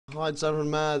Hi, it's Simon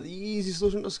from Math. Easy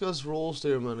solution to discuss Rolle's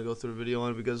theorem. I'm going to go through a video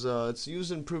on it because it's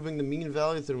used in proving the mean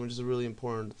value theorem, which is a really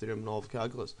important theorem in all of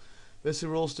calculus. Basically,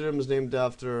 Rolle's theorem is named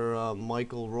after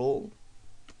Michael Rolle.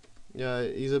 Yeah,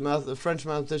 he's a French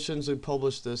mathematician, so he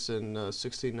published this in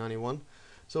 1691.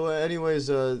 So, anyways,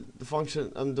 the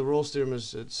Rolle's theorem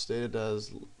it's stated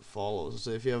as follows. So,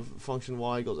 if you have function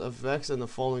y equals f of x and the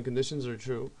following conditions are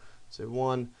true, say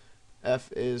 1, f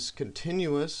is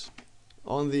continuous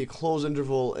on the closed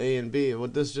interval a and b.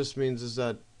 What this just means is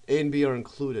that a and b are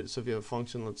included. So if you have a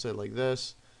function, let's say like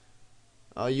this,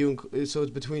 so it's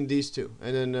between these two.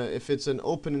 And then if it's an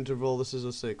open interval, this is,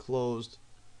 let's say, closed.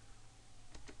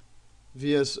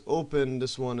 Vs open,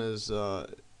 this one is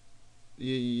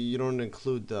you don't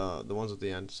include the ones at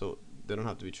the end, so they don't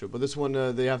have to be true. But this one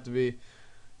they have to be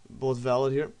both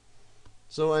valid here.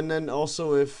 So and then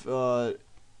also if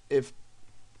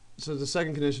so the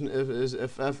second condition is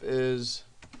if f is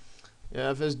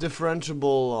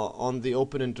differentiable on the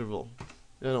open interval.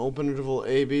 An open interval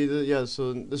a b.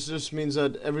 So this just means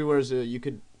that everywhere you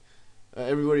could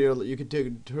take a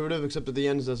derivative, except at the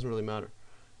end it doesn't really matter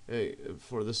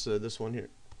for this one here.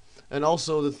 And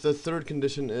also the third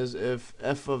condition is if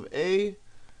f of a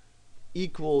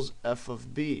equals f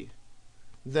of b.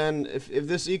 Then if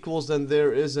this equals, then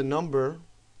there is a number.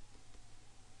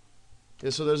 Yeah,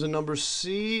 so there's a number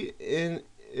c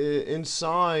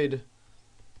inside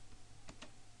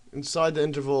the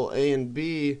interval a and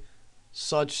b,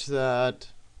 such that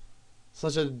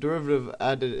the derivative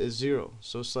added is 0.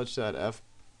 So such that f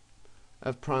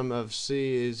prime of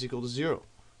c is equal to 0.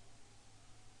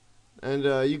 And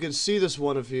you can see this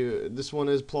one this one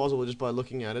is plausible just by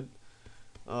looking at it.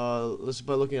 By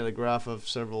looking at a graph of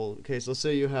several cases. Let's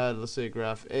say you had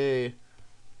graph A.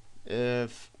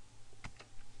 If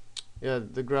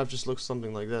the graph just looks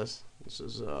something like this. This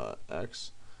is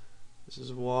x, this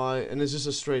is y, and it's just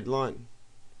a straight line.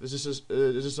 It's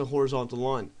just a horizontal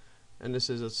line. And this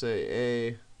is, let's say,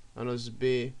 A, I know this is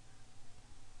B,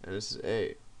 and this is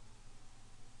A.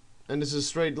 And this is a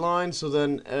straight line, so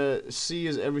then C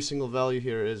is every single value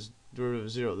here is derivative of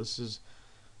 0. This is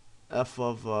f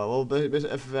of, basically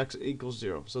f of x equals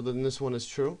 0. So then this one is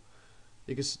true.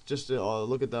 You can just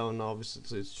look at that one,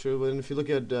 obviously it's true. But if you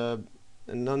look at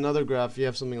in another graph, you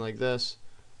have something like this.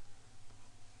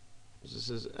 This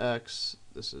is x,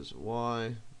 this is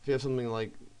y. If you have something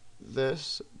like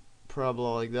this,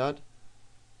 parabola like that,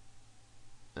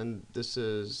 and this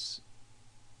is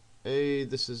A,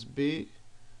 this is B,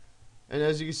 and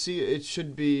as you can see, it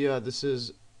should be this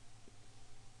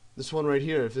one right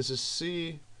here. If this is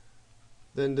C,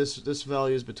 then this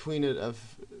value is between it.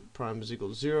 F prime is equal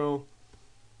to 0,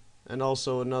 and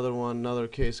also another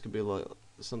case could be like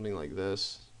something like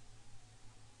this.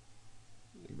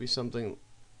 It could be something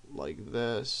like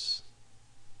this.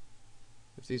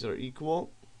 If these are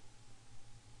equal,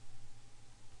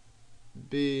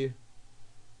 B,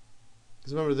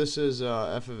 because remember this is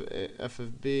f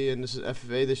of B and this is f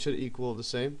of A, they should equal the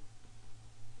same.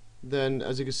 Then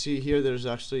as you can see here, there's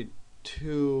actually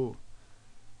two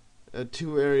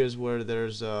areas where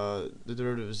there's the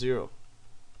derivative is 0.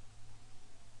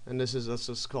 And this is, let's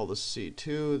just call this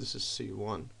C2, this is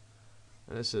C1,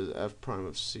 and this is f prime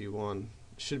of C1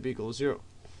 should be equal to 0.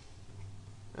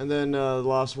 And then the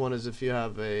last one is if you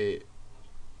have a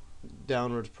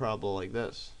downwards parabola like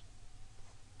this.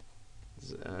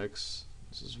 This is x,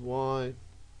 this is y.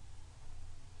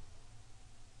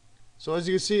 So as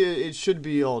you can see, it should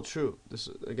be all true. This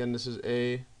is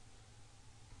A,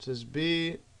 this is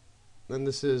B, and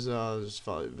this is just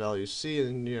value C,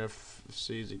 and here f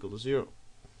C is equal to 0.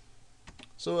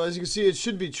 So as you can see, it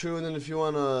should be true. And then if you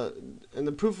want to, and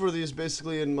the proof for these,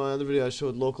 basically in my other video I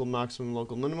showed local maximum,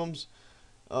 local minimums.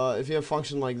 If you have a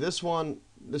function like this one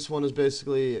is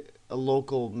basically a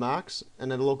local max,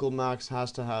 and a local max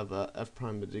has to have f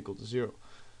prime is equal to 0.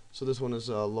 So this one is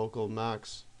a local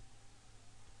max,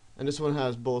 and this one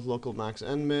has both local max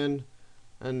and min,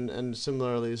 and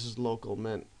similarly this is local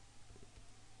min.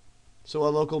 So a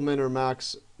local min or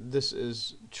max, this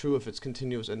is true if it's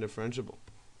continuous and differentiable.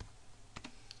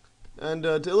 And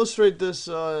to illustrate this,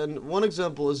 and one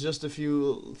example is just if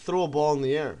you throw a ball in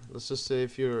the air. Let's just say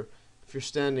if you're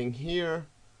standing here,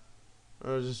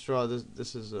 or just draw this.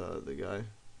 This is the guy.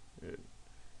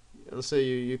 Let's say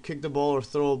you kick the ball or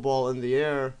throw a ball in the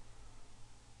air.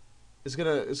 It's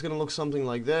gonna look something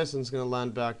like this, and it's gonna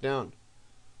land back down.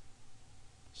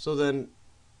 So then,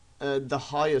 the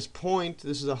highest point.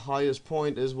 This is the highest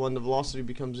point is when the velocity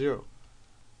becomes 0.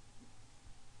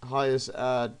 Highest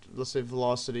at, let's say,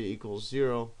 velocity equals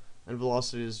 0, and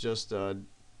velocity is just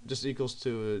equals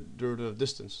to a derivative of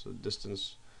distance. So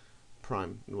distance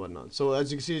prime and whatnot. So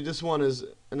as you can see, this one is,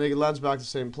 and it lands back to the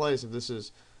same place. If this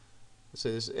is, let's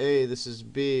say this is A, this is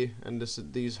B, and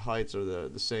these heights are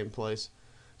the same place.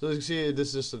 So as you can see,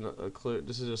 this is just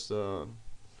this is just a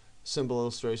simple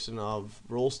illustration of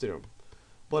Rolle's theorem.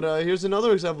 But here's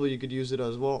another example you could use it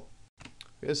as well.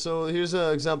 Okay, so here's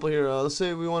an example here. Let's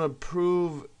say we want to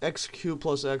prove x cubed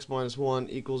plus x minus 1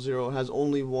 equals 0 has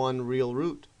only one real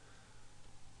root.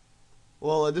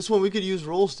 Well, this one we could use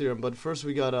Rolle's theorem, but first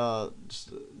we gotta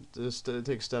just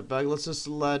take a step back. Let's just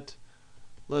let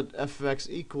f of x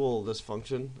equal this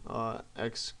function,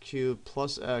 x cubed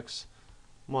plus x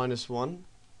minus 1.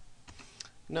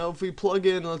 Now if we plug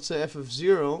in, let's say f of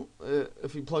 0,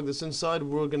 if we plug this inside,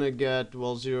 we're going to get,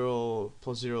 well, 0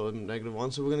 plus 0 and negative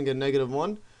 1, so we're going to get negative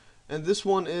 1, and this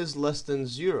one is less than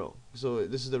 0, so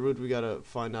this is the root we got to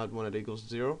find out when it equals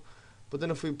 0. But then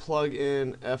if we plug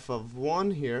in f of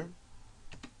 1 here,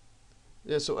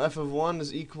 yeah, so f of 1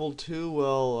 is equal to,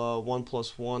 well, 1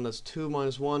 plus 1, that's 2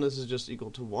 minus 1, this is just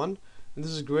equal to 1, and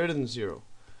this is greater than 0.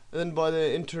 And then by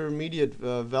the intermediate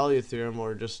value theorem,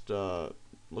 or just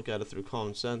look at it through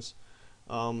common sense,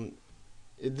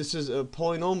 this is a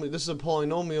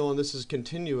polynomial, and this is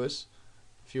continuous.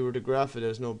 If you were to graph it,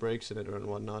 there's no breaks in it or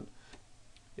whatnot.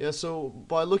 Yeah, so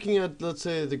by looking at, let's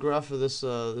say, the graph of this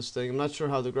thing, I'm not sure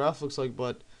how the graph looks like,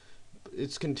 but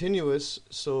it's continuous,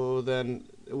 so then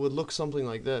it would look something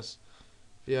like this.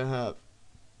 If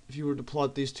you were to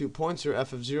plot these 2 points here,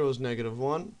 f of 0 is negative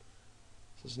 1,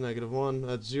 so it's negative 1,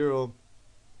 that's 0,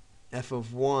 f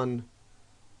of 1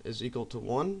 is equal to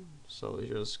 1, so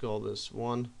here let's call this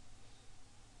 1.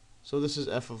 So this is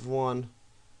f of 1,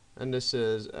 and this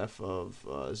is f of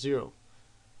 0.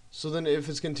 So then if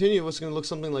it's continuous, it's going to look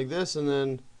something like this, and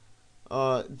then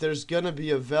there's going to be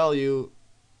a value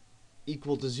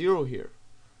equal to 0 here.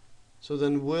 So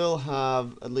then we'll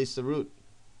have at least a root.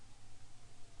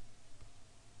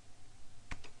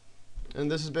 And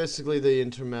this is basically the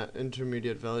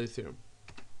intermediate value theorem.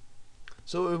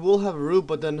 So it will have a root,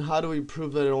 but then how do we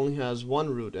prove that it only has one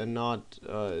root and not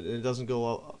it doesn't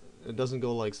go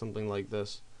like something like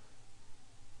this?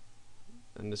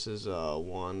 And this is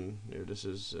 1 here, this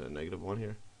is negative 1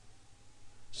 here.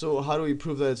 So how do we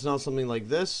prove that it's not something like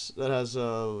this that has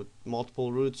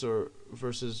multiple roots or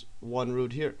versus one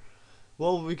root here?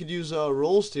 Well, we could use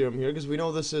Rolle's theorem here, because we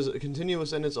know this is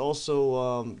continuous and it's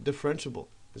also differentiable.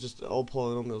 It's just all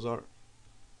polynomials are.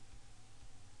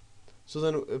 So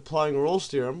then, applying Rolle's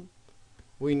theorem,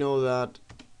 we know that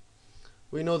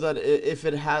if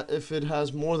it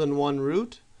has more than one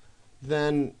root,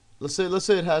 then let's say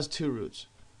it has 2 roots.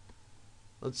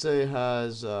 Let's say it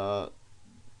has 2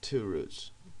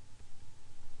 roots.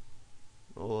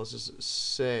 Well, let's just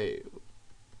say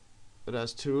it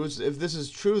has 2 roots. If this is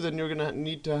true, then you're gonna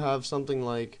need to have something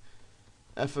like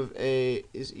f of a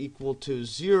is equal to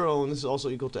 0, and this is also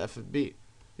equal to f of b.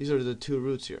 These are the 2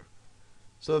 roots here.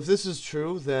 So if this is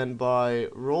true, then by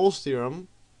Rolle's theorem,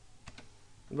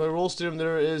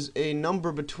 there is a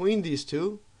number between these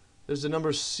two. There's a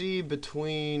number c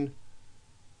between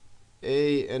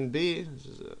a and b. This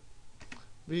is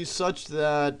be such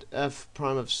that f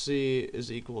prime of c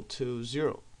is equal to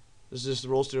 0. This is just the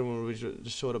Rolle's theorem we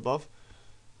just showed above.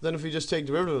 Then if we just take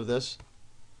derivative of this,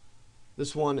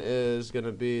 this one is going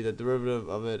to be, the derivative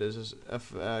of it is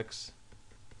f of x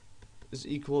is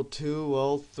equal to,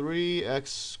 well, 3x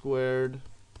squared,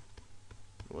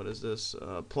 what is this,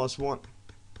 plus 1.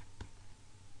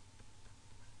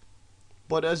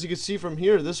 But as you can see from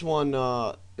here, this one,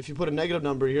 if you put a negative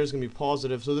number here, it's going to be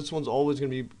positive, so this one's always going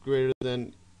to be greater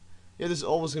than, yeah, this is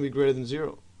always going to be greater than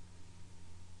 0.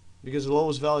 Because the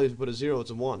lowest value, if you put a 0,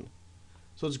 it's a 1.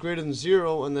 So it's greater than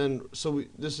 0, and then,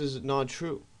 this is not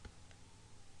true.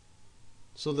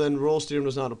 So then Rolle's theorem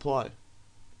does not apply.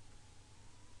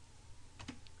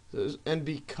 And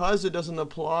because it doesn't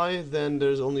apply, then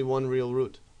there's only one real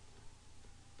root.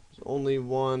 There's only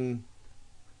one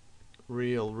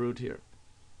real root here.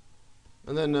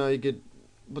 And then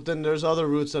but then there's other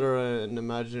roots that are in an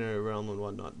imaginary realm and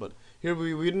whatnot. But here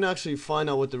we didn't actually find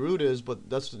out what the root is, but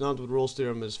that's not what Rolle's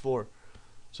theorem is for.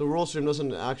 So Rolle's theorem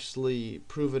doesn't actually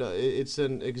prove it. It's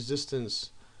an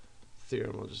existence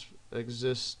theorem.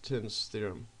 Existence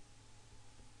theorem.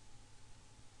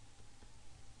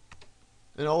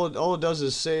 And all it does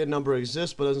is say a number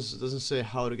exists, but doesn't say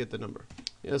how to get the number.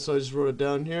 Yeah, so I just wrote it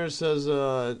down here. It says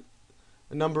a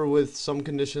number with some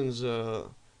conditions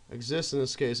exists. In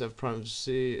this case, f prime of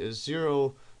c is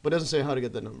 0, but doesn't say how to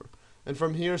get that number. And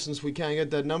from here, since we can't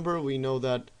get that number, we know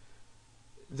that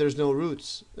there's no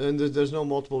roots, and there's no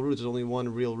multiple roots. There's only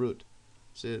one real root.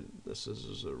 See, this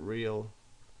is a real.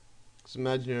 Because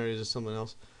imaginary is something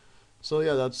else. So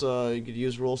yeah, that's you could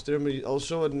use Rolle's theorem. I'll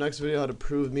show in the next video how to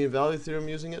prove mean value theorem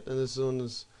using it, and this one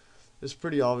is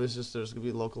pretty obvious. Just there's gonna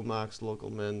be local max,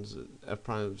 local mins, f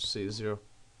prime of c is 0,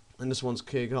 and this one's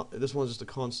k. This one's just a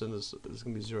constant. This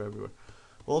gonna be 0 everywhere.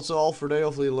 Well, that's all for today.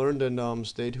 Hopefully you learned, and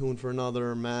stay tuned for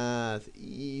another math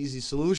easy solution.